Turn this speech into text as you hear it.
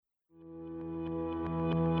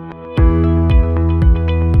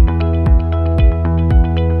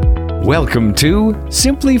Welcome to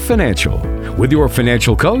Simply Financial with your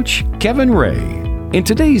financial coach, Kevin Ray. In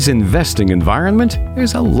today's investing environment,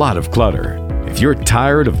 there's a lot of clutter. If you're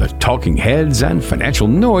tired of the talking heads and financial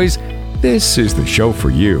noise, this is the show for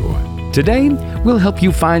you. Today, we'll help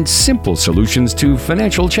you find simple solutions to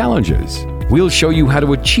financial challenges. We'll show you how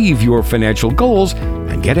to achieve your financial goals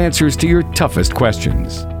and get answers to your toughest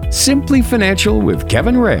questions. Simply Financial with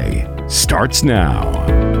Kevin Ray starts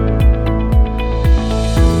now.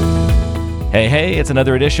 Hey, it's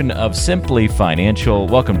another edition of Simply Financial.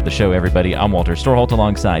 Welcome to the show, everybody. I'm Walter Storholt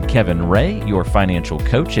alongside Kevin Ray, your financial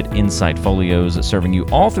coach at Insight Folios, serving you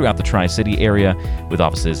all throughout the Tri-City area with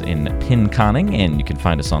offices in Pinconning, and you can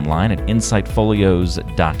find us online at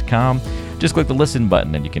insightfolios.com. Just click the listen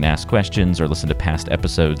button and you can ask questions or listen to past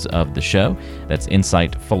episodes of the show. That's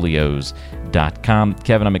insightfolios.com.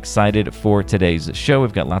 Kevin, I'm excited for today's show.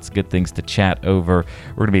 We've got lots of good things to chat over.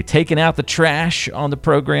 We're going to be taking out the trash on the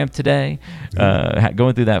program today,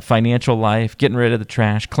 going through that financial life, getting rid of the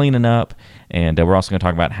trash, cleaning up. And we're also going to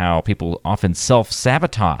talk about how people often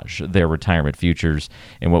self-sabotage their retirement futures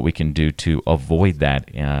and what we can do to avoid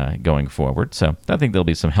that going forward. So I think there'll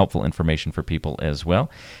be some helpful information for people as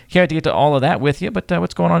well. Can't wait to get to all of that with you, but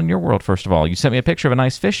what's going on in your world, first of all? You sent me a picture of a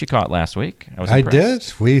nice fish you caught last week. I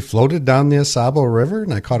did. We floated down the Asabo River,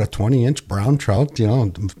 and I caught a 20-inch brown trout. You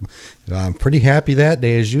know, I'm pretty happy that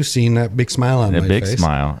day, as you've seen that big smile on my face. A big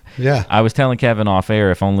smile. Yeah. I was telling Kevin off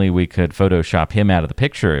air, if only we could Photoshop him out of the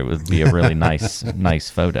picture, it would be a really nice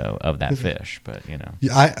photo of that fish. But, you know.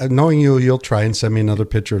 Knowing you'll try and send me another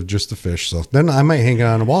picture of just the fish. So then I might hang it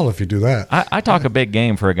on the wall if you do that. I talk a big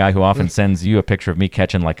game for a guy who often sends you a picture of me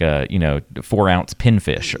catching like a, 4-ounce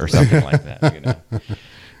pinfish or something like that,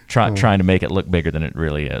 Trying to make it look bigger than it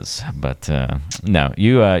really is. But no,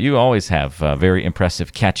 you always have very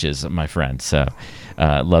impressive catches, my friend. So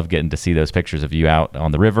love getting to see those pictures of you out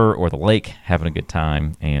on the river or the lake having a good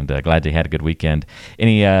time, and glad you had a good weekend.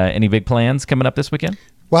 Any big plans coming up this weekend?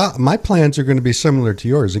 Well, my plans are going to be similar to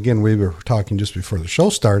yours. Again, we were talking just before the show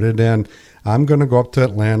started, and I'm going to go up to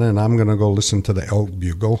Atlanta, and I'm going to go listen to the Elk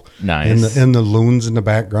Bugle. Nice. And the loons in the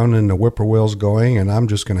background and the whippoorwills going, and I'm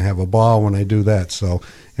just going to have a ball when I do that. So,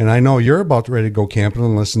 and I know you're about ready to go camping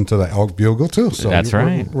and listen to the Elk Bugle, too. So that's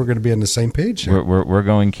right. We're going to be on the same page here. We're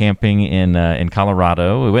going camping in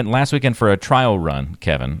Colorado. We went last weekend for a trial run,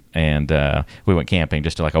 Kevin, and we went camping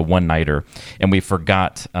just like a one-nighter, and we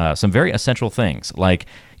forgot some very essential things, like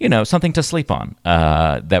something to sleep on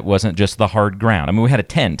that wasn't just the hard ground. I mean, we had a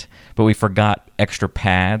tent, but we forgot extra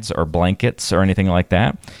pads or blankets or anything like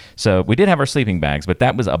that. So we did have our sleeping bags, but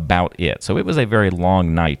that was about it. So it was a very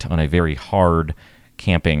long night on a very hard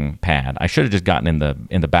camping pad. I should have just gotten in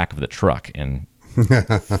the back of the truck and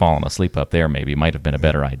fallen asleep up there. Maybe might have been a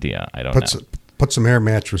better idea. I don't know. Put some air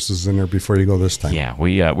mattresses in there before you go this time. Yeah,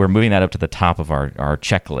 we're moving that up to the top of our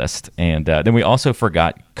checklist. And then we also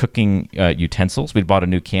forgot cooking utensils. We bought a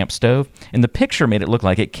new camp stove, and the picture made it look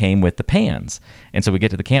like it came with the pans. And so we get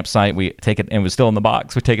to the campsite, we take it, and it was still in the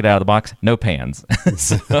box. We take it out of the box, no pans.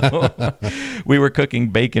 So we were cooking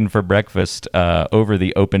bacon for breakfast over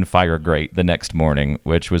the open fire grate the next morning,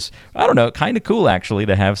 which was, I don't know, kind of cool actually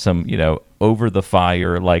to have some, over the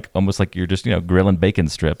fire, like almost like you're just, grilling bacon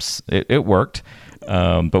strips. It worked.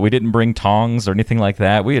 But we didn't bring tongs or anything like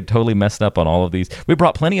that. We had totally messed up on all of these. We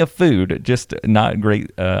brought plenty of food, just not great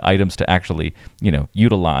items to actually,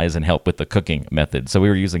 utilize and help with the cooking method. So we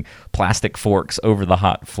were using plastic forks over the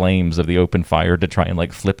hot flames of the open fire to try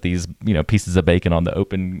and flip these, pieces of bacon on the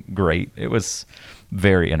open grate. It was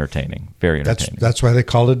very entertaining. Very entertaining. That's why they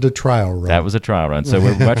called it a trial run. That was a trial run. So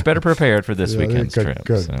we're much better prepared for this weekend's trip.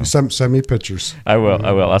 Good. So. Send me pictures. I will.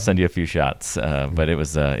 I'll send you a few shots. But it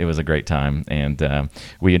was a great time, and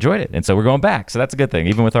we enjoyed it. And so we're going back. So that's a good thing.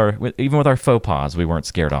 Even with our faux pas, we weren't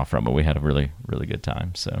scared off from it. We had a really, really good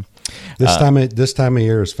time. So this time of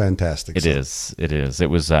year is fantastic. It is. It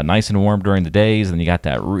was nice and warm during the days, and you got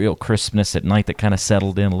that real crispness at night that kind of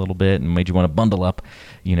settled in a little bit and made you want to bundle up,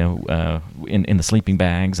 in the sleeping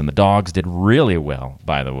bags. And the dogs did really well,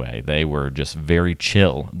 by the way. They were just very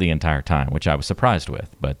chill the entire time, which I was surprised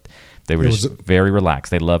with, but they were very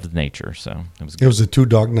relaxed. They loved nature, so it was good. It was a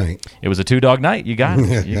 2-dog night. It was a 2-dog night. You got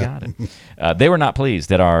it. You got it. They were not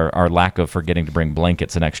pleased at our lack of forgetting to bring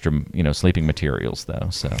blankets and extra, sleeping materials, though.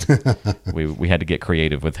 So we had to get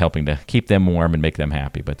creative with helping to keep them warm and make them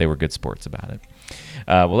happy, but they were good sports about it.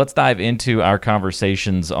 Well, let's dive into our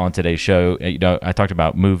conversations on today's show. I talked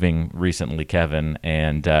about moving recently, Kevin,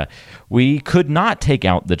 and we could not take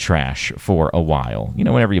out the trash for a while.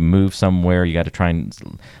 Whenever you move somewhere, you got to try and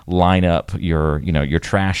line line up your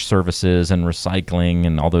trash services and recycling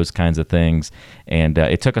and all those kinds of things. And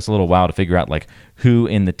it took us a little while to figure out like who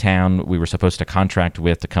in the town we were supposed to contract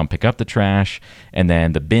with to come pick up the trash. And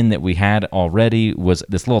then the bin that we had already was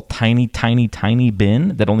this little tiny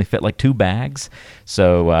bin that only fit like 2 bags.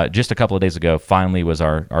 So just a couple of days ago, finally was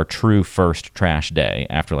our true first trash day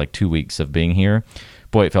after like 2 weeks of being here.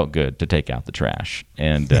 Boy, it felt good to take out the trash.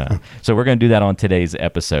 And so we're going to do that on today's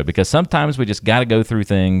episode, because sometimes we just got to go through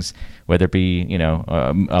things, whether it be,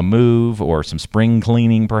 a move or some spring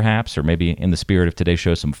cleaning perhaps, or maybe in the spirit of today's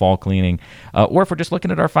show, some fall cleaning, or if we're just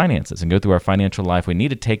looking at our finances and go through our financial life, we need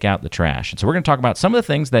to take out the trash. And so we're going to talk about some of the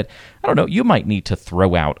things that, you might need to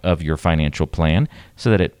throw out of your financial plan so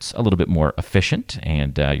that it's a little bit more efficient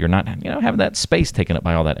and you're not, having that space taken up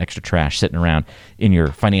by all that extra trash sitting around in your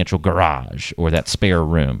financial garage or that spare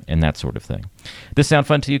room and that sort of thing. This sound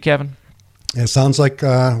fun to you, Kevin? It sounds like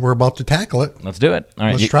we're about to tackle it. Let's do it. All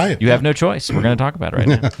right, let's try it. You have no choice. We're going to talk about it right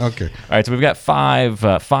now. Okay. All right, so we've got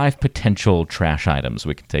five potential trash items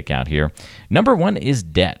we can take out here. Number 1 is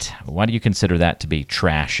debt. Why do you consider that to be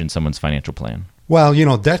trash in someone's financial plan? Well,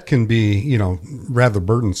 debt can be, rather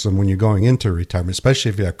burdensome when you're going into retirement, especially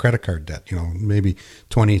if you have credit card debt, maybe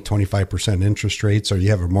 20-25% interest rates, or you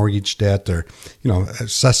have a mortgage debt, or,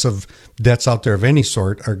 excessive debts out there of any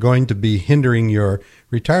sort are going to be hindering your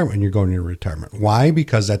retirement when you're going into retirement. Why?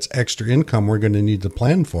 Because that's extra income we're going to need to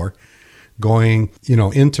plan for going,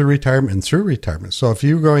 into retirement and through retirement. So if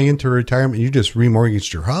you're going into retirement, you just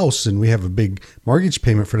remortgaged your house and we have a big mortgage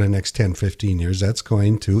payment for the next 10, 15 years, that's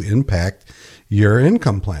going to impact your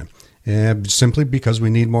income plan, and simply because we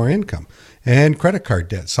need more income. And credit card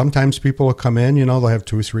debt. Sometimes people will come in, they'll have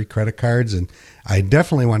 2 or 3 credit cards, and I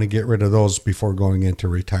definitely want to get rid of those before going into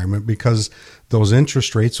retirement, because those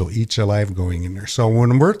interest rates will eat you alive going in there. So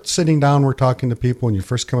when we're sitting down, we're talking to people, and you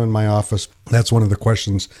first come in my office, that's one of the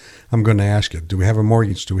questions I'm going to ask you. Do we have a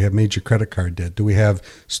mortgage? Do we have major credit card debt? Do we have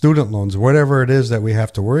student loans? Whatever it is that we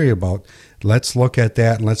have to worry about, let's look at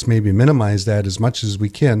that, and let's maybe minimize that as much as we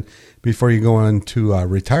can before you go into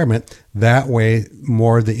retirement. That way,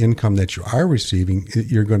 more of the income that you are receiving,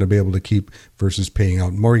 you're going to be able to keep versus paying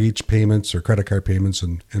out mortgage payments or credit card payments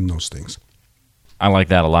and those things. I like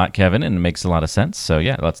that a lot, Kevin, and it makes a lot of sense. So,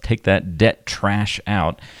 yeah, let's take that debt trash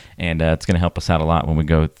out, and it's going to help us out a lot when we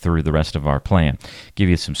go through the rest of our plan. Give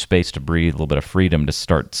you some space to breathe, a little bit of freedom to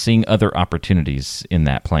start seeing other opportunities in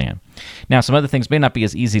that plan. Now, some other things may not be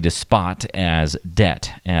as easy to spot as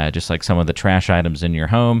debt, just like some of the trash items in your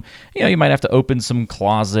home. You might have to open some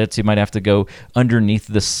closets. You might have to go underneath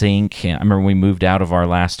the sink. I remember when we moved out of our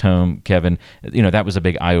last home, Kevin, that was a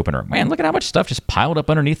big eye-opener. Man, look at how much stuff just piled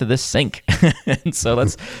up underneath of this sink. And so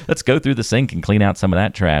let's go through the sink and clean out some of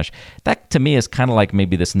that trash. That, to me, is kind of like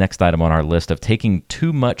maybe this next item on our list of taking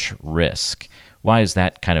too much risk. Why is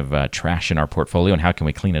that kind of trash in our portfolio, and how can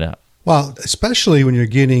we clean it up? Well, especially when you're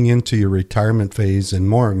getting into your retirement phase and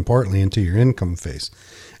more importantly into your income phase.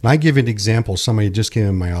 And I give you an example. Somebody just came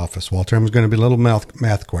in my office. Walter, I'm going to be a little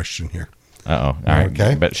math question here. Uh-oh. All right.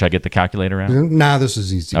 Okay. But should I get the calculator out? Nah, this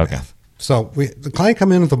is easy math. So the client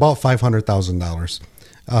come in with about $500,000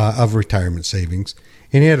 of retirement savings,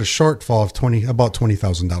 and he had a shortfall of about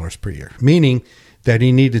 $20,000 per year, meaning that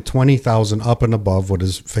he needed $20,000 up and above what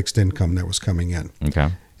his fixed income that was coming in. Okay.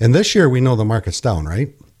 And this year we know the market's down, right?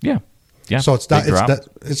 Yeah. Yeah. So it's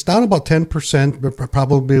down about 10%, but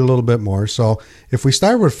probably a little bit more. So if we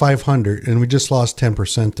start with 500 and we just lost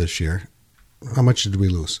 10% this year, how much did we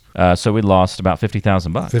lose? So we lost about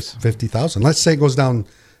 $50,000. 50,000. Let's say it goes down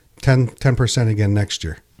 10% again next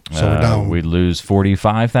year. So we're down. We lose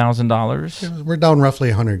 $45,000. We're down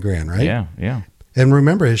roughly $100,000, right? Yeah. Yeah. And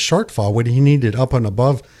remember, his shortfall, what he needed up and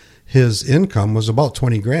above his income was about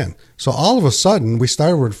 $20,000. So all of a sudden, we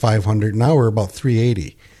started with 500. Now we're about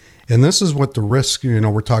 380. And this is what the risk,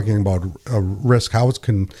 we're talking about a risk, how it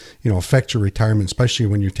can, affect your retirement, especially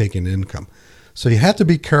when you're taking income. So you have to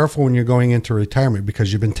be careful when you're going into retirement,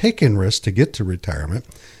 because you've been taking risks to get to retirement.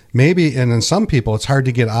 Maybe, and in some people, it's hard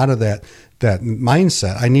to get out of that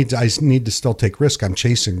mindset. I need to still take risk. I'm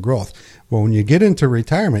chasing growth. Well, when you get into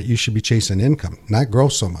retirement, you should be chasing income, not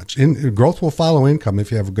growth so much. Growth will follow income if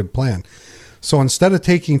you have a good plan. So instead of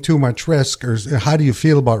taking too much risk, or how do you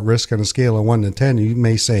feel about risk on a scale of 1 to 10, you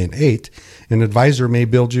may say an 8. An advisor may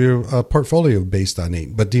build you a portfolio based on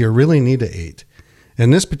 8. But do you really need an 8? In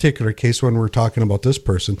this particular case, when we're talking about this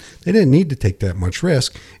person, they didn't need to take that much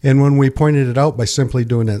risk. And when we pointed it out by simply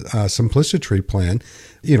doing a simplicity plan,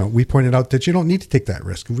 we pointed out that you don't need to take that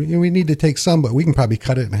risk. We need to take some, but we can probably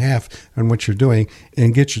cut it in half on what you're doing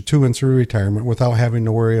and get you to and through retirement without having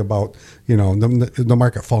to worry about, the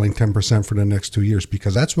market falling 10% for the next 2 years,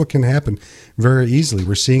 because that's what can happen very easily.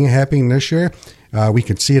 We're seeing it happening this year. We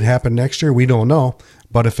could see it happen next year. We don't know.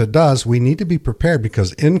 But if it does, we need to be prepared,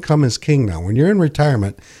 because income is king now. When you're in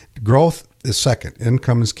retirement, growth is second.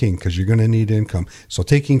 Income is king, because you're going to need income. So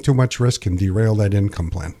taking too much risk can derail that income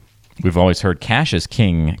plan. We've always heard cash is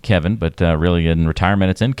king, Kevin, but really in retirement,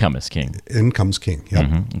 it's income is king. Income's king, yep.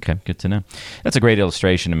 Mm-hmm. Okay, good to know. That's a great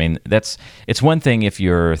illustration. I mean, it's one thing if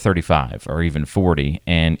you're 35 or even 40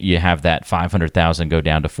 and you have that $500,000 go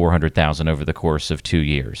down to $400,000 over the course of 2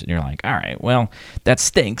 years. And you're like, all right, well, that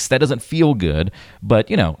stinks. That doesn't feel good. But,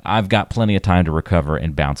 I've got plenty of time to recover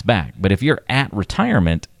and bounce back. But if you're at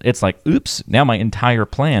retirement, it's like, oops, now my entire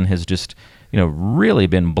plan has just really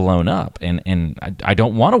been blown up, and I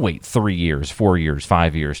don't want to wait 3 years, 4 years,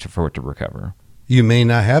 5 years for it to recover. You may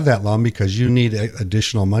not have that long because you need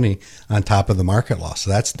additional money on top of the market loss.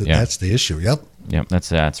 That's the issue. Yep,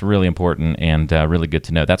 that's really important and really good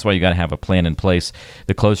to know. That's why you got to have a plan in place.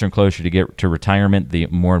 The closer and closer to get to retirement, the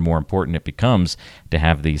more and more important it becomes to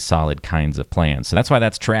have these solid kinds of plans. So that's why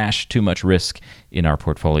that's trash, too much risk in our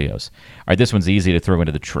portfolios. All right, this one's easy to throw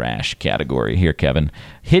into the trash category here, Kevin.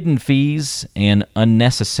 Hidden fees and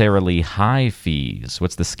unnecessarily high fees.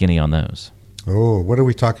 What's the skinny on those? Oh, what are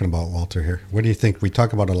we talking about, Walter, here? What do you think? We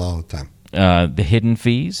talk about it a lot of the time. The hidden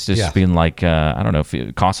fees, just being like, I don't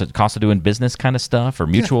know, cost of doing business kind of stuff, or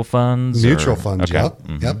mutual funds? Mutual funds, okay. Yep.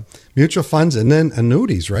 Mm-hmm. Yep. Mutual funds, and then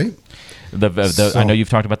annuities, right? I know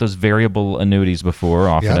you've talked about those variable annuities before,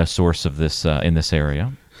 often a source of this in this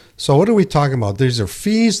area. So what are we talking about? These are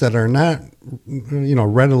fees that are not,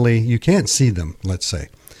 readily, you can't see them, let's say.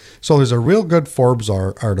 So there's a real good Forbes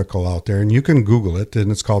article out there, and you can Google it,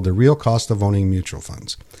 and it's called The Real Cost of Owning Mutual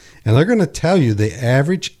Funds. And they're going to tell you the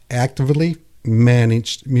average actively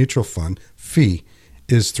managed mutual fund fee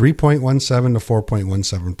is 3.17 to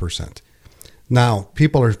 4.17%. Now,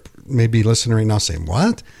 people are maybe listening right now saying,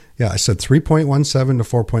 what? Yeah, I said 3.17 to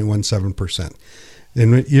 4.17%.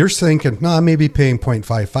 And you're thinking, no, I may be paying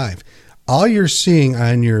 0.55. All you're seeing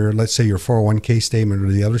on your, let's say your 401k statement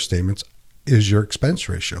or the other statements is your expense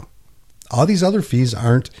ratio. All these other fees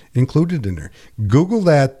aren't included in there. Google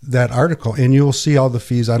that article, and you'll see all the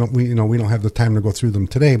fees. We don't have the time to go through them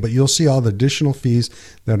today, but you'll see all the additional fees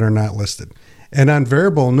that are not listed. And on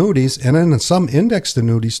variable annuities, and then in some indexed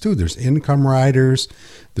annuities too, there's income riders,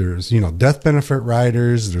 there's death benefit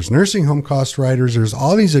riders, there's nursing home cost riders, there's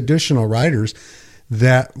all these additional riders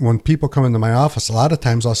that when people come into my office, a lot of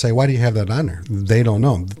times I'll say, why do you have that on there? They don't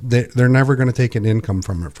know. They're never going to take an income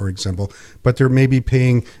from it, for example, but they're maybe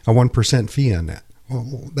paying a 1% fee on that.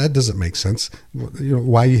 Well, that doesn't make sense.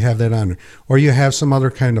 Why you have that on there? Or you have some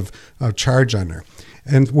other kind of charge on there.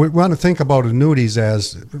 And we want to think about annuities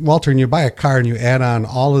as, Walter, when you buy a car and you add on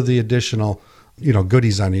all of the additional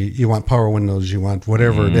goodies on you. You want power windows, you want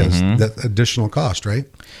whatever it is, that additional cost, right?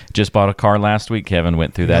 Just bought a car last week, Kevin,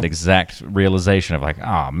 went through that exact realization of like,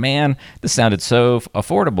 oh man, this sounded so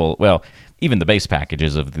affordable. Well, even the base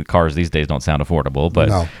packages of the cars these days don't sound affordable,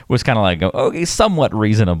 but was kind of like, okay, somewhat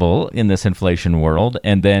reasonable in this inflation world.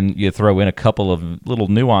 And then you throw in a couple of little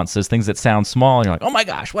nuances, things that sound small, and you're like, oh my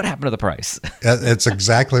gosh, what happened to the price? That's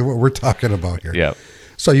exactly what we're talking about here. Yeah.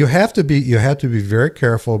 So you have to be very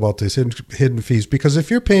careful about these hidden fees, because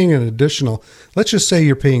if you're paying an additional, let's just say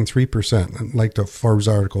you're paying 3%, like the Forbes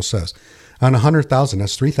article says, on $100,000,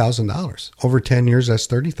 that's $3,000. Over 10 years, that's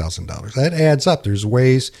 $30,000. That adds up. There's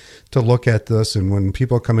ways to look at this, and when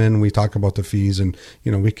people come in, we talk about the fees, and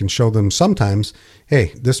we can show them sometimes,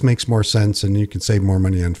 hey, this makes more sense, and you can save more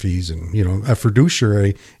money on fees. And a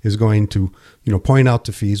fiduciary is going to point out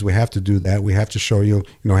the fees. We have to do that. We have to show you.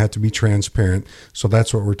 Have to be transparent. So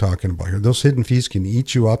that's what we're talking about here. Those hidden fees can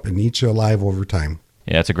eat you up and eat you alive over time.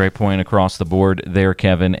 Yeah, that's a great point across the board there,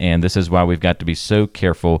 Kevin, and this is why we've got to be so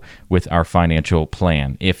careful with our financial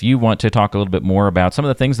plan. If you want to talk a little bit more about some of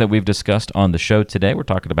the things that we've discussed on the show today, we're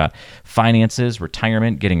talking about finances,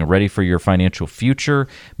 retirement, getting ready for your financial future,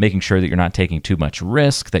 making sure that you're not taking too much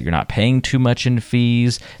risk, that you're not paying too much in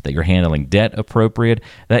fees, that you're handling debt appropriate,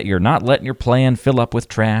 that you're not letting your plan fill up with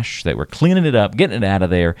trash, that we're cleaning it up, getting it out of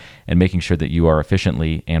there, and making sure that you are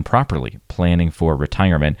efficiently and properly planning for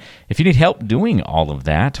retirement. If you need help doing all of of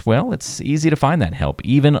that? Well, it's easy to find that help,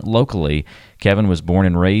 even locally. Kevin was born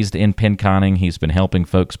and raised in Pinconning. He's been helping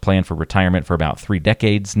folks plan for retirement for about 3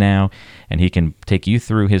 decades now, and he can take you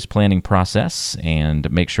through his planning process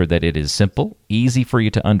and make sure that it is simple, easy for you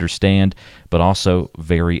to understand, but also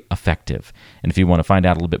very effective. And if you want to find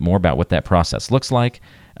out a little bit more about what that process looks like,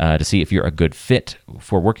 to see if you're a good fit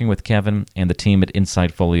for working with Kevin and the team at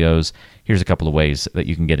Insight Folios, here's a couple of ways that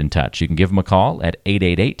you can get in touch. You can give them a call at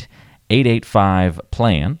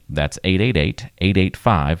 888-885-PLAN. That's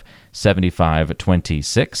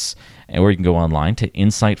 888-885-7526. Or you can go online to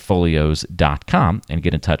insightfolios.com and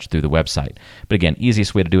get in touch through the website. But again,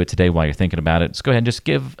 easiest way to do it today while you're thinking about it is go ahead and just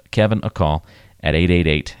give Kevin a call at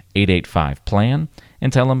 888-885-PLAN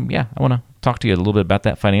and tell him, I want to talk to you a little bit about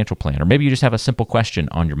that financial plan. Or maybe you just have a simple question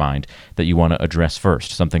on your mind that you want to address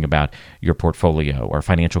first, something about your portfolio or a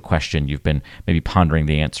financial question you've been maybe pondering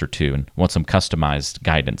the answer to and want some customized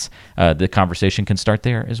guidance. The conversation can start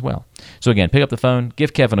there as well. So again, pick up the phone,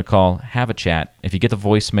 give Kevin a call, have a chat. If you get the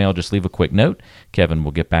voicemail, just leave a quick note. Kevin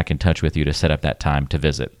will get back in touch with you to set up that time to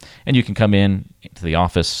visit. And you can come in to the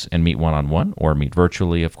office and meet one-on-one or meet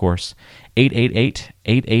virtually, of course.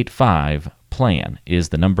 888-885-PLAN is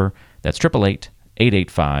the number. That's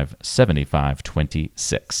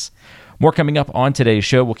 888-885-7526. More coming up on today's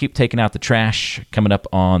show. We'll keep taking out the trash coming up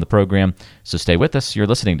on the program, so stay with us. You're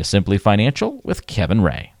listening to Simply Financial with Kevin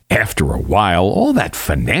Ray. After a while, all that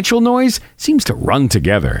financial noise seems to run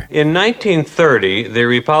together. In 1930, the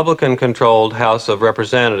Republican-controlled House of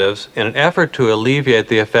Representatives, in an effort to alleviate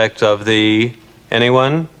the effects of the...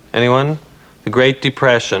 Anyone? The Great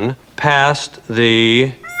Depression, passed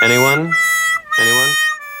the... Anyone?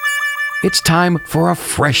 It's time for a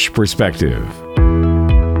fresh perspective.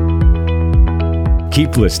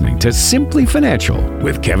 Keep listening to Simply Financial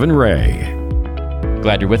with Kevin Ray.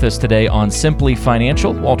 Glad you're with us today on Simply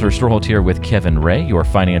Financial. Walter Storholt here with Kevin Ray, your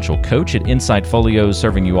financial coach at Insight Folios,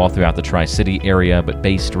 serving you all throughout the Tri-City area, but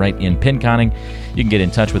based right in Pinconning. You can get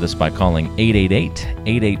in touch with us by calling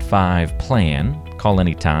 888-885-PLAN. Call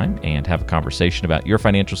anytime and have a conversation about your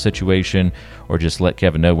financial situation, or just let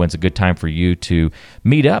Kevin know when's a good time for you to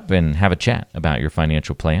meet up and have a chat about your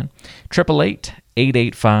financial plan.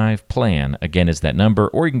 888-885-PLAN, again, is that number.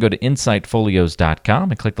 Or you can go to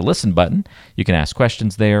insightfolios.com and click the listen button. You can ask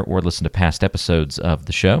questions there or listen to past episodes of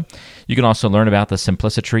the show. You can also learn about the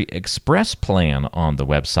Simplicity Express plan on the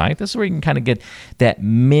website. This is where you can kind of get that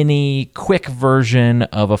mini, quick version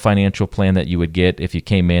of a financial plan that you would get if you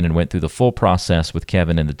came in and went through the full process with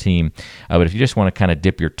Kevin and the team. But if you just want to kind of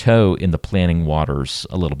dip your toe in the planning waters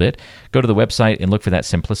a little bit, go to the website and look for that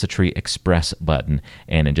Simplicity Express button.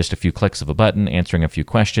 And in just a few clicks of a button, answering a few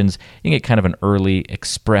questions, you can get kind of an early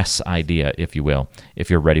express idea, if you will, if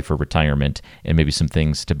you're ready for retirement and maybe some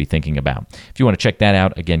things to be thinking about. If you want to check that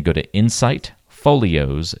out, again, go to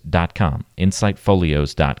insightfolios.com,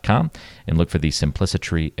 insightfolios.com, and look for the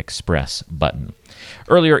Simplicity Express button.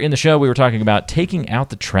 Earlier in the show, we were talking about taking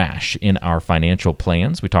out the trash in our financial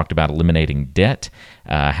plans. We talked about eliminating debt,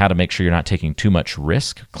 how to make sure you're not taking too much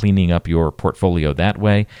risk, cleaning up your portfolio that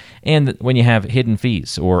way, and when you have hidden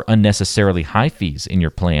fees or unnecessarily high fees in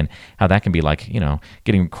your plan, how that can be like,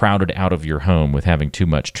 getting crowded out of your home with having too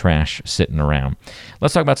much trash sitting around.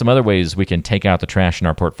 Let's talk about some other ways we can take out the trash in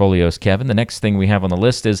our portfolios, Kevin. The next thing we have on the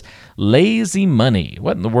list is lazy money.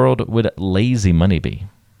 What in the world would lazy money be?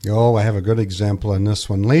 Oh, I have a good example on this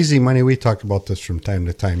one. Lazy money, we talk about this from time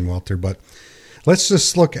to time, Walter, but let's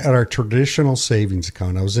just look at our traditional savings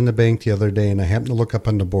account. I was in the bank the other day and I happened to look up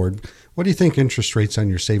on the board. What do you think interest rates on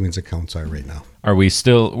your savings accounts are right now? We're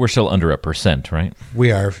still under 1%, right?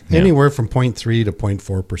 We are anywhere from 0.3 to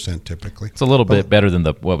 0.4% typically. It's a little bit better than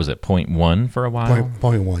 0.1 for a while?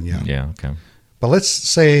 0.1, yeah. Yeah, okay. But let's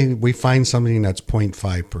say we find something that's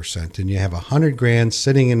 0.5% and you have $100,000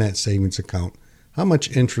 sitting in that savings account. How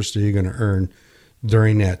much interest are you going to earn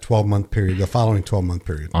during that 12-month period, the following 12-month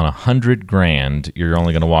period? On $100,000, you're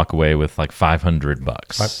only going to walk away with like $500.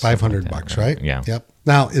 $500, right? Yeah. Yep.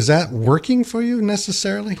 Now, is that working for you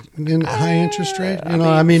necessarily in high interest rate? In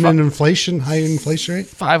inflation, high inflation rate?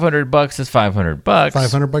 $500 is $500.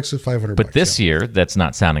 $500 is $500. But this year, that's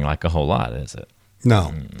not sounding like a whole lot, is it?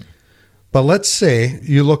 No. But let's say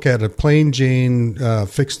you look at a plain Jane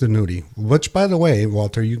fixed annuity, which, by the way,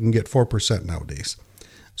 Walter, you can get 4% nowadays.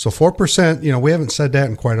 So 4%, we haven't said that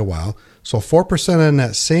in quite a while. So 4% on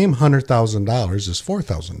that same $100,000 is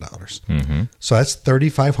 $4,000. Mm-hmm. So that's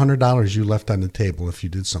 $3,500 you left on the table if you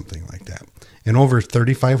did something like that. And over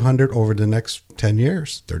 $3,500 over the next 10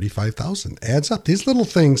 years, $35,000 adds up. These little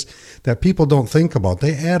things that people don't think about,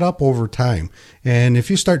 they add up over time. And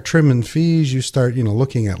if you start trimming fees, you start,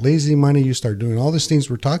 looking at lazy money, you start doing all these things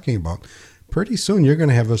we're talking about, pretty soon you're going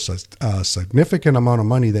to have a significant amount of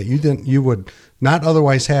money that you would not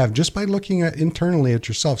otherwise have just by looking at internally at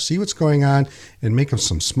yourself. See what's going on and make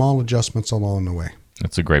some small adjustments along the way.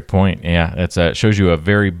 That's a great point. Yeah, it shows you a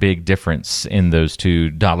very big difference in those two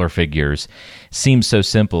dollar figures. Seems so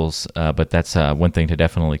simple, but that's one thing to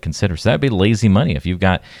definitely consider. So that'd be lazy money. If you've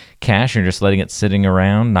got cash and you're just letting it sitting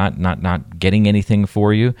around, not getting anything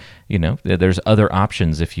for you, there's other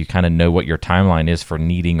options if you kind of know what your timeline is for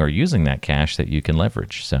needing or using that cash that you can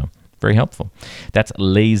leverage. So very helpful. That's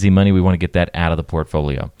lazy money. We want to get that out of the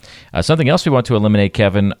portfolio. Something else we want to eliminate,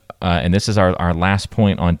 Kevin, and this is our last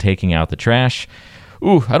point on taking out the trash.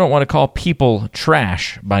 I don't want to call people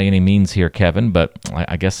trash by any means here, Kevin, but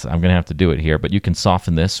I guess I'm going to have to do it here. But you can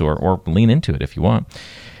soften this or lean into it if you want.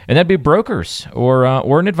 And that'd be brokers or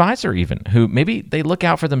an advisor even, who maybe they look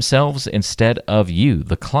out for themselves instead of you,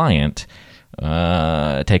 the client.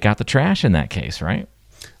 Take out the trash in that case, right?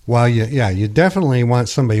 Well, you definitely want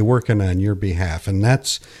somebody working on your behalf. And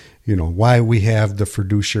that's why we have the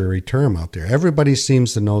fiduciary term out there. Everybody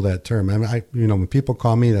seems to know that term. I when people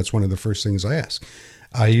call me, that's one of the first things I ask.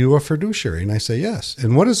 Are you a fiduciary? And I say yes.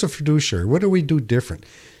 And what is a fiduciary? What do we do different?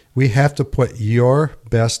 We have to put your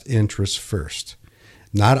best interest first,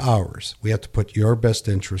 not ours. We have to put your best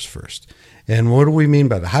interest first. And what do we mean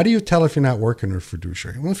by that? How do you tell if you're not working with a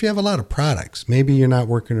fiduciary? Well, if you have a lot of products, maybe you're not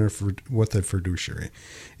working with a fiduciary.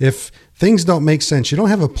 If things don't make sense, you don't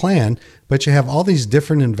have a plan, but you have all these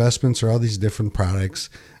different investments or all these different products,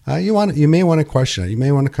 you may want to question it. You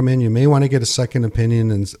may want to come in. You may want to get a second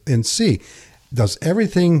opinion and see, does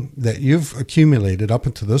everything that you've accumulated up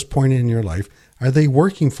until this point in your life, are they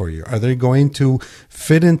working for you? Are they going to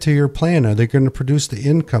fit into your plan? Are they going to produce the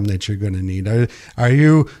income that you're going to need? Are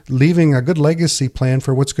you leaving a good legacy plan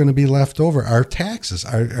for what's going to be left over? Are taxes,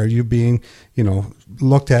 are you being,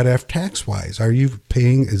 looked at tax-wise? Are you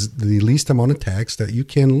paying the least amount of tax that you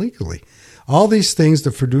can legally? All these things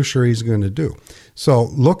the fiduciary is going to do. So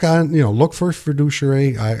look for a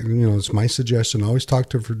fiduciary. It's my suggestion. Always talk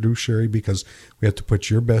to a fiduciary because we have to put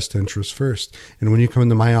your best interest first. And when you come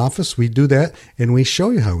into my office, we do that and we show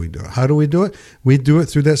you how we do it. How do we do it? We do it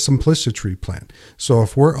through that simplicity plan. So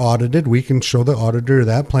if we're audited, we can show the auditor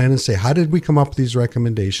that plan and say, how did we come up with these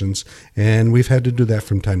recommendations? And we've had to do that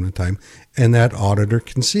from time to time. And that auditor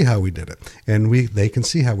can see how we did it. And they can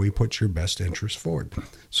see how we put your best interest forward.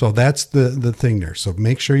 So that's the thing there. So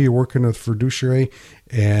make sure you're working with fiduciary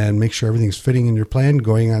and make sure everything's fitting in your plan,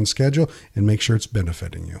 going on schedule, and make sure it's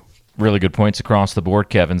benefiting you. Really good points across the board,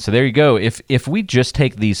 Kevin. So there you go. If we just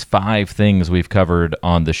take these 5 things we've covered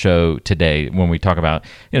on the show today, when we talk about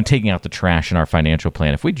taking out the trash in our financial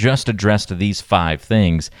plan, if we just addressed these 5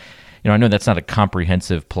 things, I know that's not a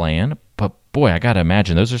comprehensive plan, but boy, I got to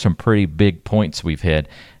imagine those are some pretty big points we've hit.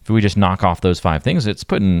 If we just knock off those 5 things, it's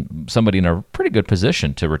putting somebody in a pretty good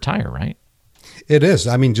position to retire, right? It is.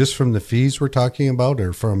 I mean, just from the fees we're talking about,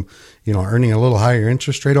 or from earning a little higher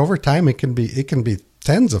interest rate over time, it can be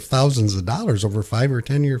tens of thousands of dollars over 5 or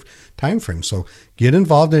 10 year time frame. So get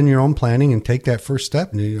involved in your own planning and take that first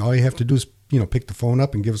step. And all you have to do is pick the phone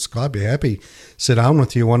up and give us a call. I'd be happy to sit down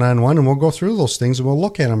with you one-on-one, and we'll go through those things and we'll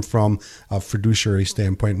look at them from a fiduciary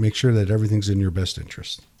standpoint and make sure that everything's in your best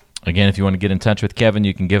interest. Again, if you want to get in touch with Kevin,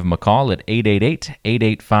 you can give him a call at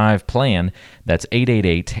 888-885-PLAN. That's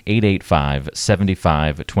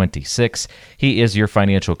 888-885-7526. He is your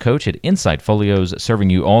financial coach at Insight Folios,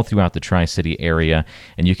 serving you all throughout the Tri-City area.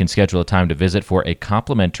 And you can schedule a time to visit for a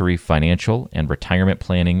complimentary financial and retirement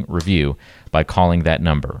planning review by calling that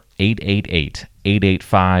number,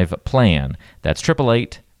 888-885-PLAN. That's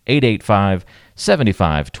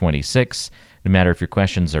 888-885-7526. No matter if your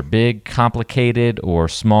questions are big, complicated, or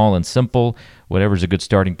small and simple, whatever's a good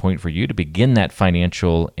starting point for you to begin that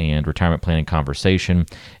financial and retirement planning conversation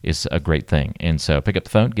is a great thing. And so pick up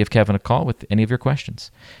the phone, give Kevin a call with any of your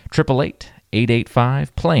questions.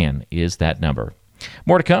 888-885-PLAN is that number.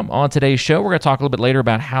 More to come on today's show. We're going to talk a little bit later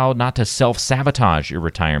about how not to self-sabotage your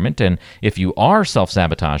retirement. And if you are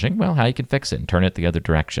self-sabotaging, well, how you can fix it and turn it the other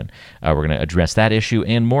direction. We're going to address that issue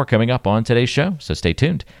and more coming up on today's show. So stay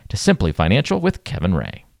tuned to Simply Financial with Kevin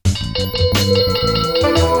Ray.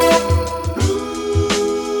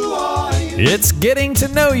 It's getting to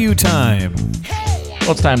know you time.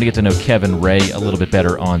 Well, it's time to get to know Kevin Ray a little bit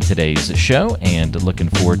better on today's show, and looking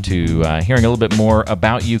forward to hearing a little bit more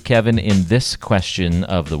about you, Kevin, in this question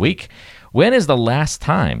of the week. When is the last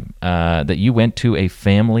time that you went to a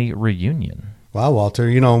family reunion? Wow,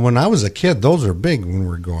 Walter, when I was a kid, those were big when we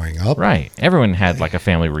were growing up. Right. Everyone had like a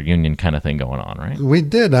family reunion kind of thing going on, right? We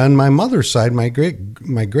did. On my mother's side, my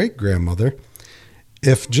great grandmother,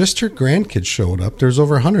 if just your grandkids showed up, there's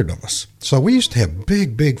over 100 of us. So we used to have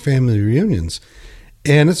big family reunions.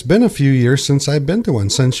 And it's been a few years since I've been to one,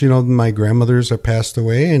 since, my grandmothers have passed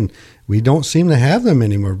away and we don't seem to have them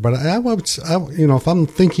anymore. But if I'm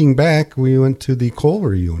thinking back, we went to the Cole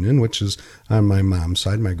reunion, which is on my mom's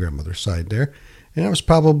side, my grandmother's side there. And it was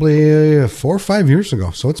probably 4 or 5 years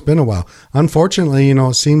ago. So it's been a while. Unfortunately,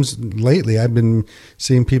 it seems lately I've been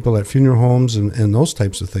seeing people at funeral homes and those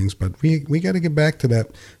types of things. But we got to get back to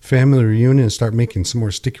that family reunion and start making some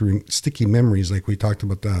more sticky memories like we talked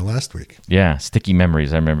about last week. Yeah, sticky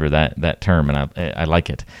memories. I remember that term, and I like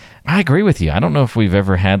it. I agree with you. I don't know if we've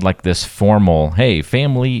ever had like this formal, hey,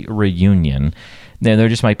 family reunion. Then there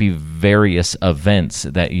just might be various events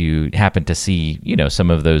that you happen to see,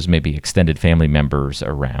 some of those maybe extended family members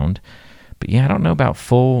around. But yeah, I don't know about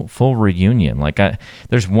full reunion. Like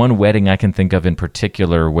there's one wedding I can think of in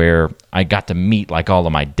particular where I got to meet like all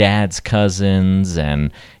of my dad's cousins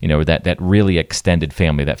and, that really extended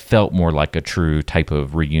family that felt more like a true type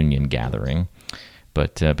of reunion gathering.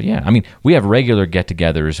 But yeah, I mean, we have regular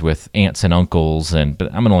get-togethers with aunts and uncles, but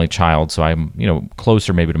I'm an only child, so I'm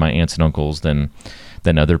closer maybe to my aunts and uncles than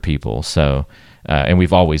other people. So, and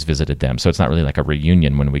we've always visited them, so it's not really like a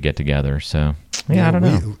reunion when we get together. So, yeah, I don't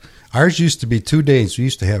know. Ours used to be 2 days. We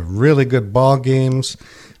used to have really good ball games,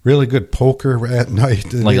 really good poker at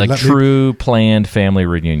night, like true planned family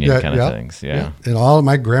reunion kind of things. Yeah, and all of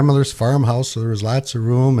my grandmother's farmhouse, so there was lots of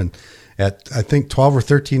room and. At, I think, 12 or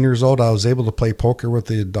 13 years old, I was able to play poker with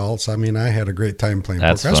the adults. I mean, I had a great time playing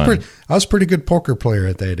poker. I was a pretty good poker player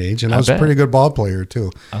at that age, and I was a pretty good ball player,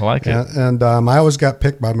 too. I like it. And I always got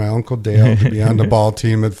picked by my Uncle Dale to be on the ball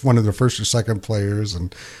team as one of the first or second players.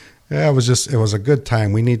 And yeah, it was a good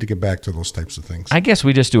time. We need to get back to those types of things. I guess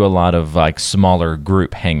we just do a lot of like smaller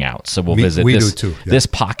group hangouts. So we'll visit this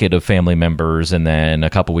pocket of family members, and then a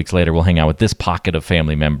couple weeks later we'll hang out with this pocket of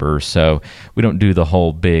family members. So we don't do the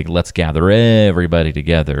whole big let's gather everybody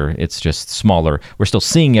together. It's just smaller. We're still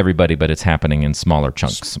seeing everybody, but it's happening in smaller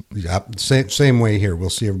chunks. Yeah, same way here. We'll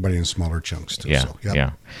see everybody in smaller chunks too. Yeah,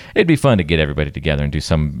 yeah. It'd be fun to get everybody together and do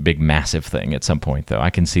some big massive thing at some point, though. I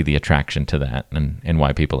can see the attraction to that and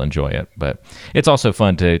why people enjoy it. But it's also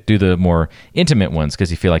fun to do the more intimate ones because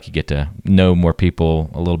you feel like you get to know more people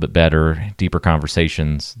a little bit better, deeper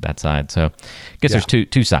conversations, that side. So I guess there's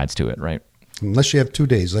two sides to it, right? Unless you have 2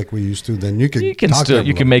 days like we used to, then you can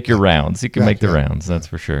make your rounds. You can make the rounds. That's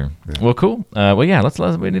for sure. Yeah. Well, cool. We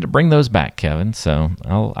need to bring those back, Kevin. So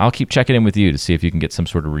I'll keep checking in with you to see if you can get some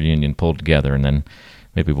sort of reunion pulled together, and then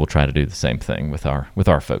maybe we'll try to do the same thing with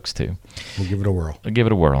our folks too. We'll give it a whirl. Give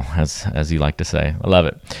it a whirl, as you like to say. I love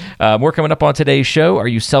it. More coming up on today's show. Are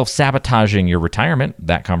you self-sabotaging your retirement?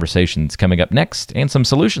 That conversation's coming up next, and some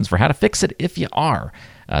solutions for how to fix it if you are.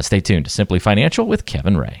 Stay tuned to Simply Financial with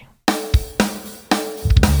Kevin Ray.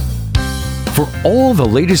 For all the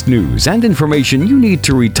latest news and information you need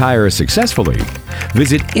to retire successfully,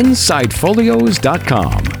 visit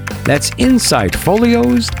InsightFolios.com. That's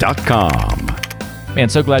InsightFolios.com. Man,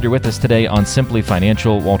 so glad you're with us today on Simply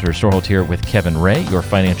Financial. Walter Storholt here with Kevin Ray, your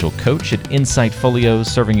financial coach at Insight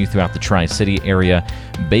Folios, serving you throughout the Tri-City area,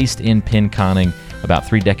 based in Pinconning. About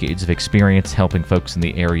 3 decades of experience helping folks in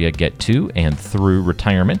the area get to and through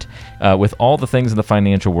retirement. With all the things in the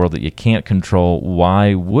financial world that you can't control,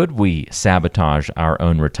 why would we sabotage our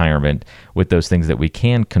own retirement with those things that we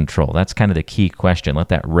can control? That's kind of the key question. Let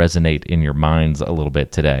that resonate in your minds a little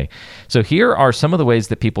bit today. So here are some of the ways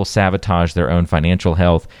that people sabotage their own financial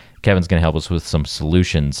health. Kevin's going to help us with some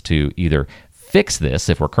solutions to either fix this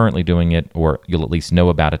if we're currently doing it, or you'll at least know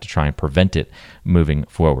about it to try and prevent it moving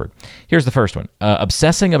forward. Here's the first one.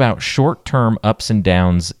 Obsessing about short-term ups and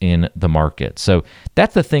downs in the market. So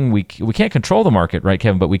that's the thing. We can't control the market, right,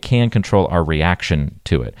 Kevin? But we can control our reaction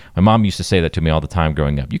to it. My mom used to say that to me all the time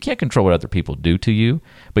growing up. You can't control what other people do to you,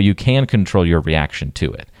 but you can control your reaction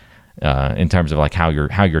to it. In terms of like how you're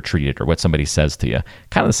treated or what somebody says to you.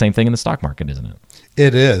 Kind of the same thing in the stock market, isn't it?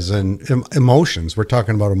 It is. And emotions. We're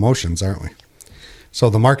talking about emotions, aren't we? So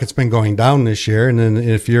the market's been going down this year, and then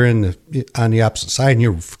if you're on the opposite side and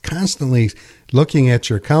you're constantly looking at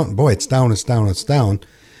your account, boy, it's down,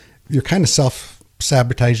 you're kind of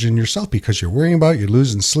self-sabotaging yourself because you're worrying about it, you're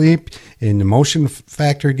losing sleep, and the emotion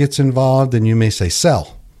factor gets involved, and you may say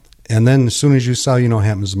sell. And then as soon as you sell, what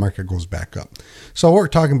happens, the market goes back up. So we're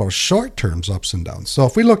talking about short-term ups and downs. So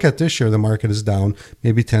if we look at this year, the market is down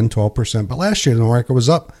maybe 10, 12%, but last year the market was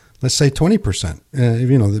up, let's say 20%,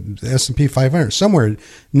 the S&P 500, somewhere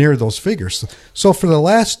near those figures. So for the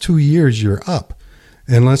last 2 years, you're up.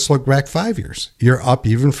 And let's look back 5 years. You're up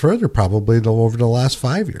even further, probably over the last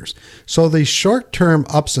 5 years. So these short-term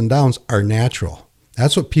ups and downs are natural.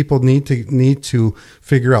 That's what people need to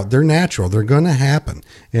figure out. They're natural. They're going to happen.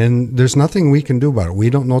 And there's nothing we can do about it. We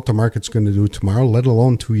don't know what the market's going to do tomorrow, let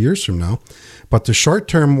alone 2 years from now. But the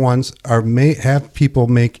short-term ones may have people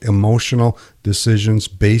make emotional decisions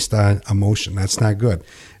based on emotion. That's not good.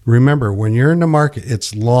 Remember, when you're in the market,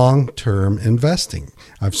 it's long-term investing.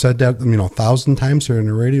 I've said that 1,000 times here in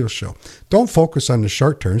the radio show. Don't focus on the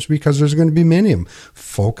short terms because there's going to be many of them.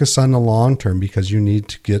 Focus on the long term because you need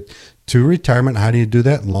to get to retirement. How do you do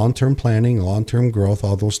that? Long-term planning, long-term growth,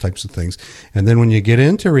 all those types of things. And then when you get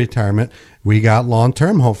into retirement, we got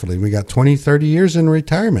long-term, hopefully. We got 20, 30 years in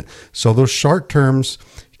retirement. So those short terms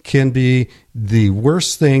can be the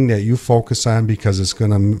worst thing that you focus on because it's going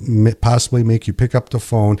to possibly make you pick up the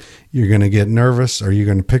phone. You're going to get nervous, or you're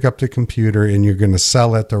going to pick up the computer and you're going to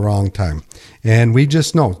sell at the wrong time. And we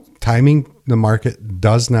just know timing the market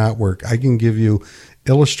does not work. I can give you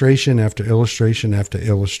illustration after illustration after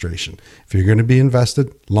illustration. If you're going to be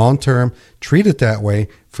invested long term, treat it that way.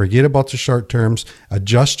 Forget about the short terms.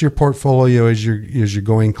 Adjust your portfolio as you're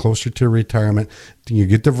going closer to retirement. You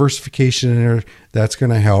get diversification in there. That's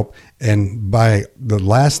going to help. And by the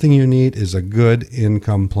last thing you need is a good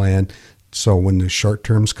income plan. So when the short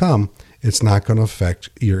terms come, it's not going to affect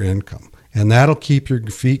your income. And that'll keep your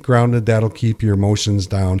feet grounded. That'll keep your emotions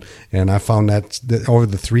down. And I found that over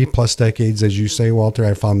the 3+ decades, as you say, Walter,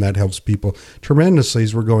 I found that helps people tremendously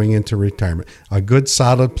as we're going into retirement. A good,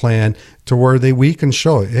 solid plan to where we can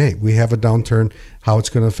show, hey, we have a downturn, how it's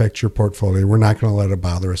going to affect your portfolio. We're not going to let it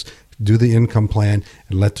bother us. Do the income plan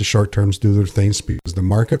and let the short terms do their things because the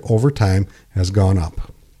market over time has gone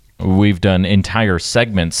up. We've done entire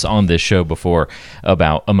segments on this show before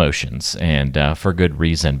about emotions, and for good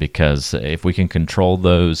reason, because if we can control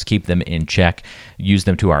those, keep them in check, use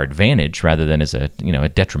them to our advantage rather than as a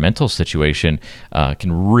detrimental situation,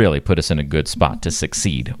 can really put us in a good spot to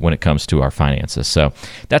succeed when it comes to our finances. So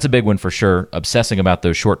that's a big one for sure. Obsessing about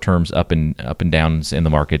those short terms up and downs in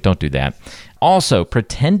the market, don't do that. Also,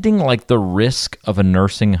 pretending like the risk of a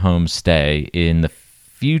nursing home stay in the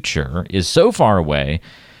future is so far away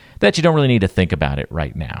that you don't really need to think about it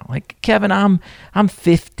right now. Like, Kevin, I'm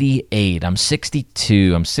 58, I'm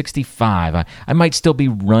 62, I'm 65. I might still be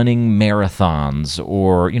running marathons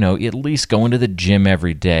or, at least going to the gym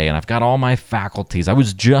every day, and I've got all my faculties. I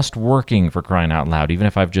was just working, for crying out loud, even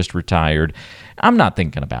if I've just retired. I'm not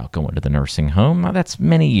thinking about going to the nursing home. That's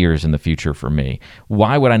many years in the future for me.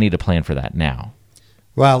 Why would I need to plan for that now?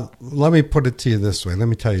 Well, let me put it to you this way. Let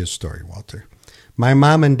me tell you a story, Walter. My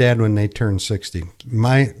mom and dad, when they turned 60,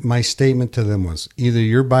 my statement to them was, either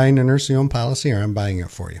you're buying a nursing home policy or I'm buying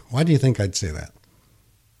it for you. Why do you think I'd say that?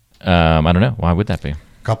 I don't know. Why would that be? A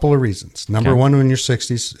couple of reasons. Number one, when you're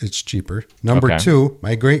 60s, it's cheaper. Number two,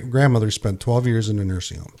 my great-grandmother spent 12 years in a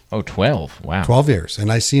nursing home. Oh, 12. Wow. 12 years.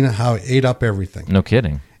 And I seen how it ate up everything. No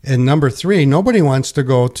kidding. And number three, nobody wants to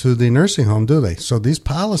go to the nursing home, do they? So these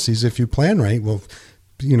policies, if you plan right, will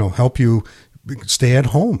help you stay at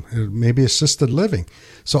home, maybe assisted living.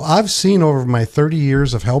 So I've seen over my 30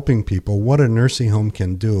 years of helping people what a nursing home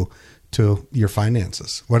can do to your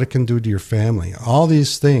finances, what it can do to your family, all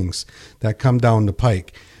these things that come down the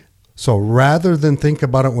pike. So rather than think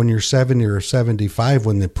about it when you're 70 or 75,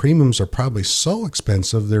 when the premiums are probably so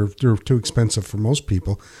expensive, they're too expensive for most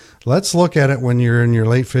people. Let's look at it when you're in your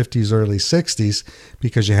late 50s, early 60s,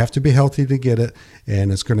 because you have to be healthy to get it,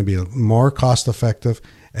 and it's going to be more cost effective.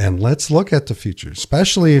 And let's look at the future,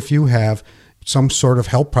 especially if you have some sort of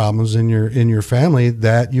health problems in your family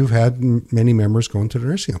that you've had many members going to the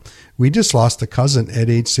nursing home. We just lost a cousin at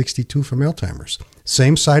age 62 from Alzheimer's.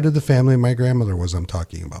 Same side of the family my grandmother was, I'm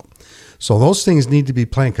talking about. So those things need to be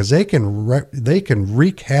planned because they can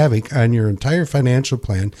wreak havoc on your entire financial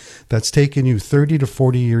plan that's taken you 30 to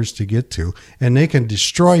 40 years to get to, and they can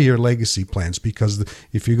destroy your legacy plans because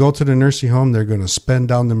if you go to the nursing home, they're going to spend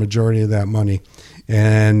down the majority of that money,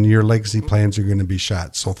 and your legacy plans are going to be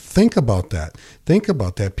shot. So think about that. Think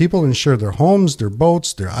about that. People insure their homes, their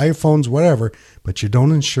boats, their iPhones, whatever, but you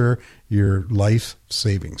don't insure your life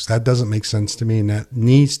savings. That doesn't make sense to me, and that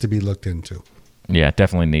needs to be looked into. Yeah, it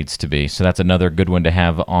definitely needs to be. So that's another good one to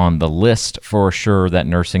have on the list for sure, that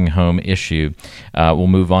nursing home issue. We'll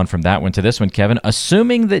move on from that one to this one, Kevin.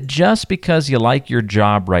 Assuming that just because you like your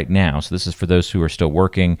job right now, so this is for those who are still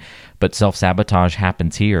working, but self-sabotage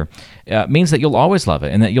happens here, means that you'll always love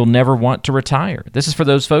it and that you'll never want to retire. This is for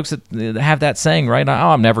those folks that have that saying, right? Oh,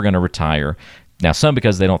 I'm never going to retire. Now, some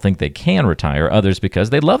because they don't think they can retire, others because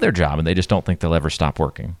they love their job and they just don't think they'll ever stop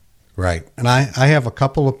working. Right. And I have a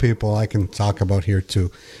couple of people I can talk about here too.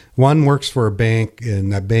 One works for a bank,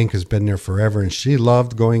 and that bank has been there forever, and she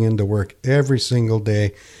loved going into work every single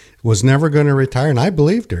day, was never going to retire, and I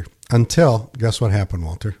believed her. Until, guess what happened,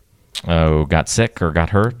 Walter? Oh, got sick or got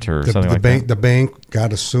hurt or something like that? The bank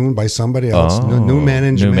got assumed by somebody else. New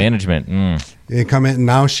management. New management. They come in,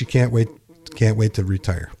 now she can't wait to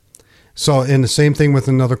retire. So, and the same thing with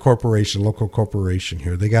another corporation, local corporation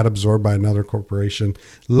here. They got absorbed by another corporation.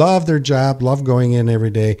 Love their job, love going in every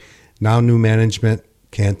day. Now new management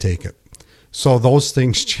can't take it. So those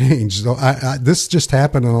things change. So this just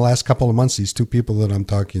happened in the last couple of months, these two people that I'm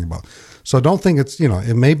talking about. So don't think it's,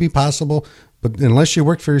 it may be possible, but unless you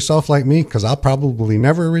work for yourself like me, because I'll probably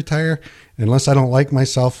never retire, unless I don't like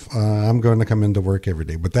myself, I'm going to come into work every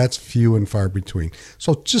day. But that's few and far between.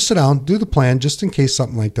 So just sit down, do the plan, just in case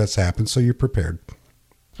something like that's happened, so you're prepared.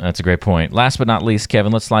 That's a great point. Last but not least,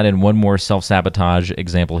 Kevin, let's slide in one more self-sabotage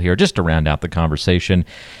example here just to round out the conversation.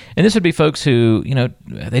 And this would be folks who,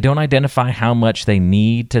 they don't identify how much they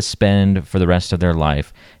need to spend for the rest of their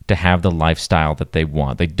life to have the lifestyle that they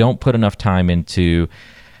want. They don't put enough time into,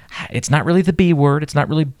 it's not really the B word, it's not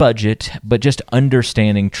really budget, but just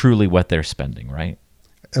understanding truly what they're spending, right?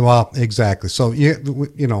 Well, exactly. So,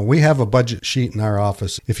 we have a budget sheet in our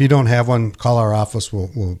office. If you don't have one, call our office.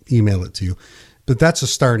 We'll email it to you. But that's a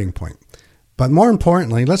starting point. But more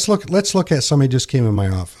importantly, let's look at somebody just came in my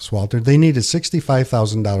office, Walter. They needed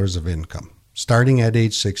 $65,000 of income starting at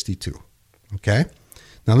age 62. Okay?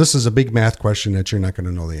 Now, this is a big math question that you're not going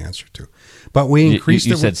to know the answer to. But we increased it.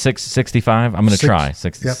 You said 65? I'm going to try.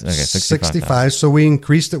 60, yep, okay, 65. So we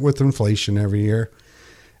increased it with inflation every year.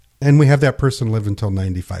 And we have that person live until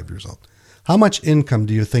 95 years old. How much income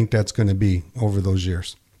do you think that's going to be over those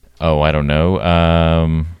years? Oh, I don't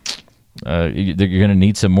know. You're going to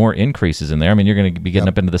need some more increases in there. I mean, you're going to be getting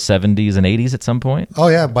up into the 70s and 80s at some point. Oh,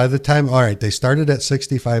 yeah. By the time, all right, they started at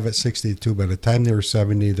 65, at 62. By the time they were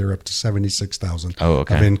 70, they're up to 76,000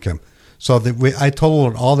 of income. So I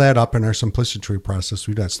totaled all that up in our simplicity process.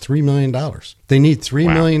 That's $3 million. They need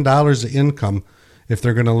 $3 million of income if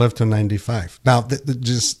they're going to live to 95. Now,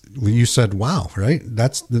 you said, wow, right?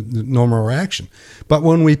 That's the normal reaction. But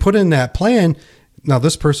when we put in that plan, now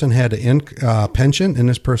this person had a pension and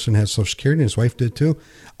this person had Social Security, and his wife did too.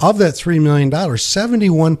 Of that $3 million,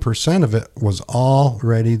 71% of it was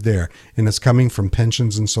already there. And it's coming from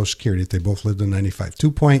pensions and Social Security if they both lived to 95.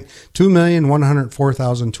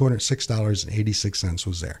 $2,104,206.86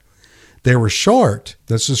 was there. They were short.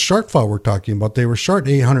 This is shortfall we're talking about. They were short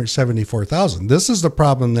 $874,000. This is the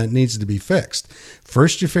problem that needs to be fixed.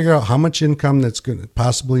 First, you figure out how much income that's going to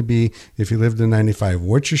possibly be if you lived to 95,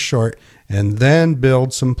 what you're short, and then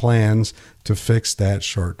build some plans to fix that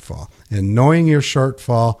shortfall. And knowing your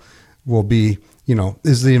shortfall will be,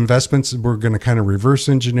 is the investments we're going to kind of reverse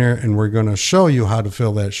engineer, and we're going to show you how to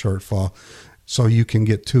fill that shortfall so you can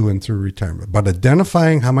get to and through retirement. But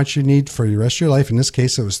identifying how much you need for the rest of your life, in this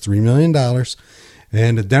case, it was $3 million,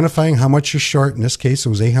 and identifying how much you're short, in this case, it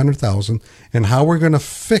was $800,000, and how we're going to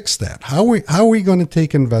fix that. How are we going to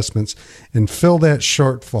take investments and fill that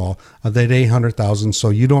shortfall of that $800,000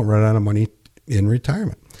 so you don't run out of money in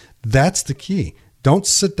retirement? That's the key. Don't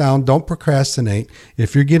sit down. Don't procrastinate.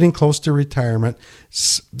 If you're getting close to retirement,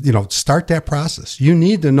 start that process. You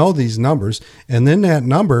need to know these numbers. And then that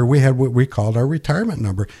number, we had what we called our retirement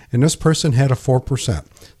number. And this person had a 4%,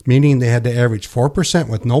 meaning they had to average 4%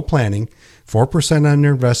 with no planning, 4% on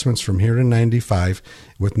their investments from here to 95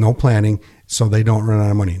 with no planning, so they don't run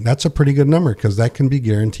out of money. That's a pretty good number because that can be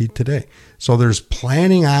guaranteed today. So there's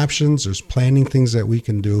planning options. There's planning things that we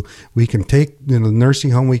can do. We can take the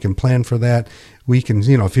nursing home. We can plan for that. We can,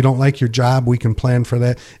 if you don't like your job, we can plan for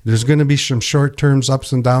that. There's going to be some short terms,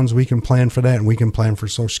 ups and downs. We can plan for that, and we can plan for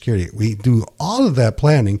Social Security. We do all of that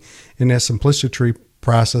planning in that simplicity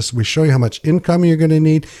process. We show you how much income you're going to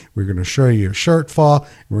need. We're going to show you your shortfall.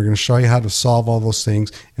 And we're going to show you how to solve all those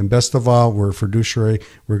things. And best of all, we're a fiduciary.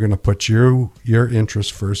 We're going to put your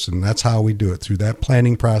interest first. And that's how we do it, through that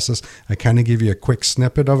planning process. I kind of give you a quick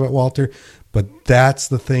snippet of it, Walter, but that's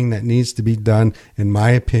the thing that needs to be done, in my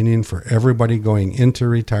opinion, for everybody going into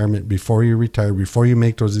retirement. Before you retire, before you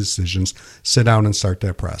make those decisions, sit down and start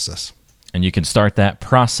that process. And you can start that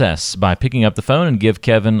process by picking up the phone and give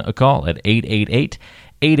Kevin a call at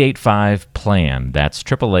 888-885-PLAN. That's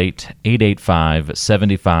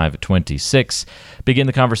 888-885-7526. Begin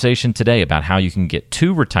the conversation today about how you can get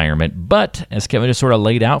to retirement, but as Kevin just sort of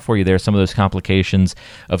laid out for you there, some of those complications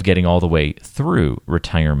of getting all the way through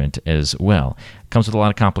retirement as well. comes with a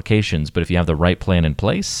lot of complications, but if you have the right plan in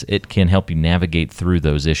place, it can help you navigate through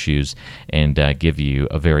those issues and give you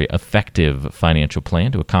a very effective financial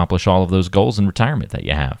plan to accomplish all of those goals in retirement that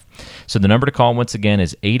you have. So the number to call once again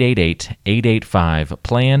is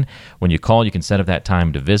 888-885-PLAN. When you call, you can set up that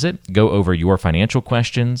time to visit, go over your financial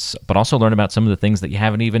questions, but also learn about some of the things that you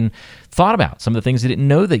haven't even thought about, some of the things you didn't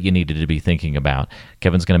know that you needed to be thinking about.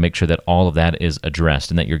 Kevin's going to make sure that all of that is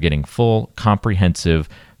addressed and that you're getting full, comprehensive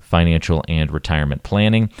financial and retirement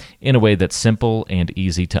planning in a way that's simple and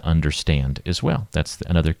easy to understand as well. That's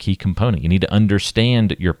another key component. You need to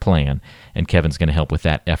understand your plan, and Kevin's going to help with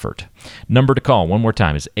that effort. Number to call, one more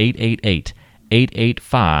time, is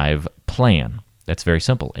 888-885-PLAN. That's very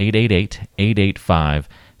simple,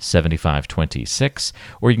 888-885-7526,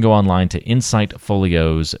 or you can go online to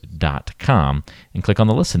insightfolios.com and click on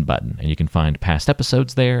the listen button, and you can find past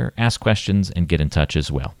episodes there, ask questions, and get in touch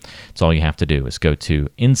as well. That's all you have to do is go to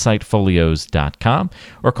insightfolios.com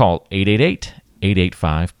or call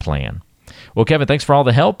 888-885-PLAN. Well, Kevin, thanks for all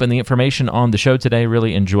the help and the information on the show today.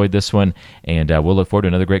 Really enjoyed this one, and we'll look forward to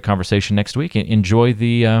another great conversation next week. Enjoy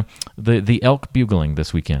the elk bugling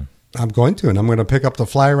this weekend. I'm going to, and I'm going to pick up the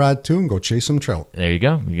fly rod too and go chase some trout. There you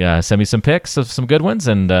go. Send me some pics of some good ones,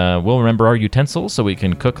 and we'll remember our utensils so we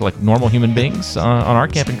can cook like normal human beings on our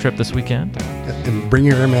camping trip this weekend. And bring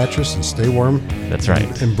your air mattress and stay warm. That's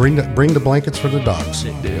right. And bring the blankets for the dogs.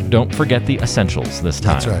 Don't forget the essentials this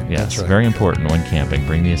time. That's right. Yes, That's right. Very important when camping.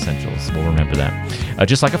 Bring the essentials. We'll remember that.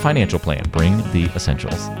 Just like a financial plan, bring the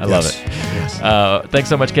essentials. I love it. Yes. Thanks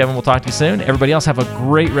so much, Kevin. We'll talk to you soon. Everybody else, have a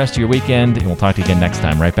great rest of your weekend, and we'll talk to you again next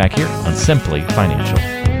time right back here on Simply Financial.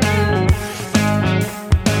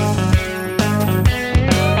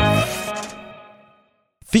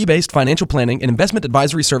 Fee-based financial planning and investment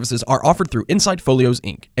advisory services are offered through Insight Folios,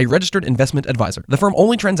 Inc., a registered investment advisor. The firm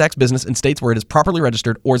only transacts business in states where it is properly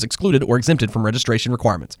registered or is excluded or exempted from registration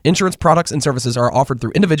requirements. Insurance products and services are offered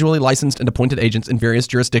through individually licensed and appointed agents in various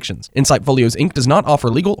jurisdictions. Insight Folios, Inc. does not offer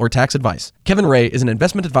legal or tax advice. Kevin Ray is an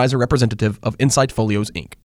investment advisor representative of Insight Folios, Inc.